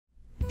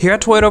Here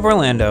at Toyota of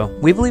Orlando,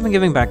 we believe in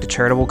giving back to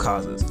charitable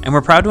causes, and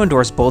we're proud to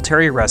endorse Bull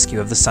Terrier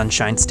Rescue of the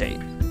Sunshine State.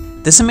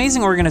 This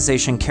amazing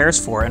organization cares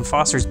for and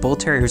fosters Bull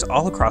Terriers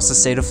all across the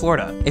state of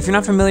Florida. If you're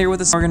not familiar with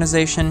this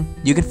organization,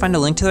 you can find a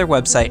link to their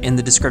website in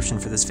the description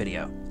for this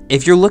video.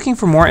 If you're looking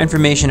for more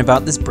information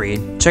about this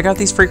breed, check out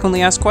these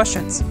frequently asked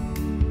questions.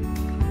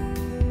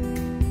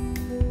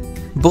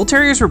 Bull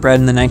Terriers were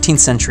bred in the 19th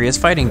century as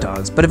fighting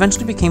dogs, but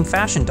eventually became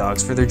fashion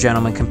dogs for their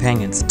gentleman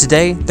companions.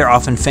 Today, they're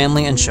often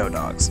family and show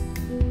dogs.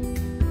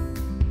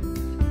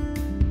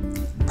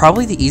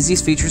 Probably the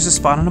easiest features to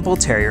spot on a Bull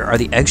Terrier are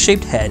the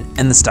egg-shaped head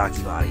and the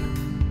stocky body.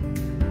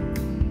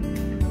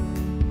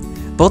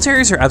 Bull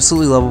Terriers are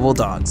absolutely lovable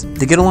dogs.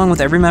 They get along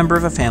with every member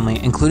of a family,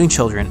 including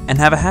children, and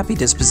have a happy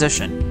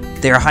disposition.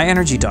 They are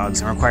high-energy dogs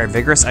and require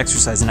vigorous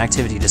exercise and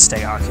activity to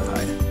stay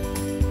occupied.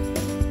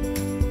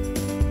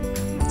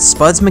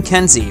 Spuds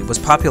McKenzie was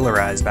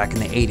popularized back in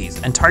the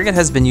 80s, and Target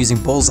has been using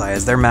Bullseye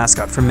as their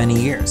mascot for many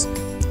years.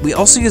 We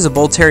also use a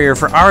Bull Terrier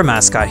for our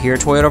mascot here at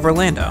Toyota of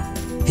Orlando.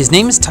 His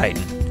name is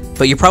Titan,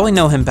 but you probably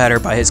know him better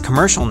by his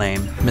commercial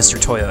name, Mr.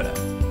 Toyota.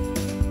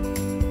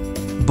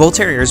 Bull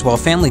Terriers, while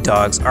family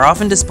dogs, are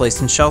often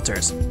displaced in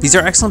shelters. These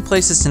are excellent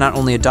places to not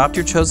only adopt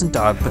your chosen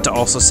dog, but to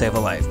also save a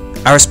life.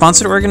 Our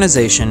sponsored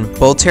organization,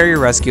 Bull Terrier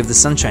Rescue of the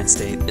Sunshine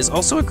State, is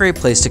also a great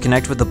place to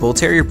connect with the Bull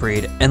Terrier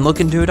breed and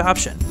look into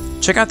adoption.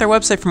 Check out their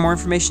website for more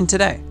information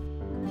today.